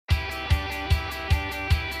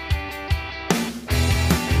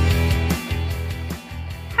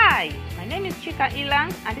Chika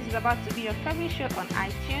Ilan, and this is about to be your favorite show on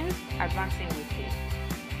iTunes, Advancing Weekly.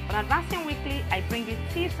 On Advancing Weekly, I bring you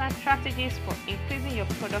tips and strategies for increasing your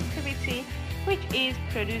productivity, which is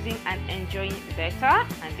producing and enjoying better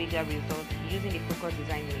and bigger results using the focus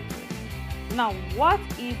design method. Now, what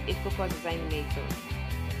is a focus design method?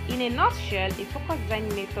 In a nutshell, a focus design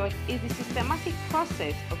method is the systematic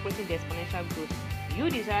process of creating the exponential growth you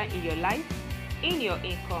desire in your life, in your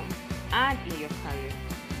income, and in your career.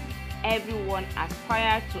 Everyone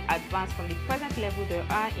aspires to advance from the present level they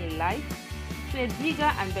are in life to a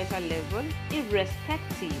bigger and better level,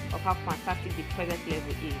 irrespective of how fantastic the present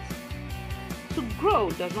level is. To grow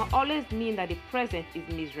does not always mean that the present is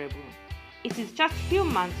miserable. It is just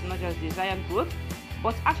human to not just desire growth,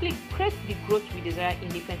 but actually create the growth we desire in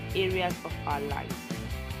different areas of our lives.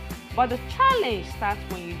 But the challenge starts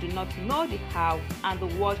when you do not know the how and the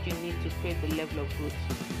what you need to create the level of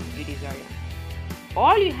growth you desire.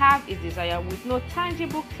 All you have is desire with no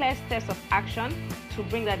tangible, clear steps of action to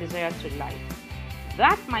bring that desire to life.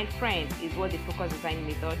 That, my friend, is what the focus design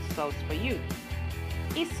method solves for you.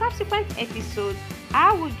 In subsequent episodes,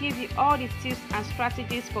 I will give you all the tips and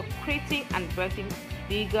strategies for creating and birthing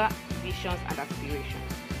bigger visions and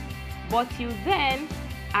aspirations. But till then,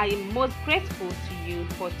 I am most grateful to you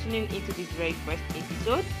for tuning into this very first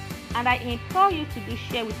episode, and I implore you to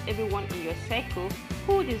share with everyone in your circle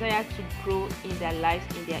who desire to grow in their lives,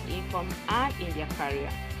 in their income, and in their career.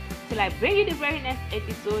 Till I bring you the very next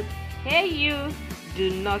episode, hey you, do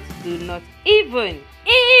not even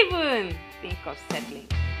think of settling.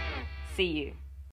 See you.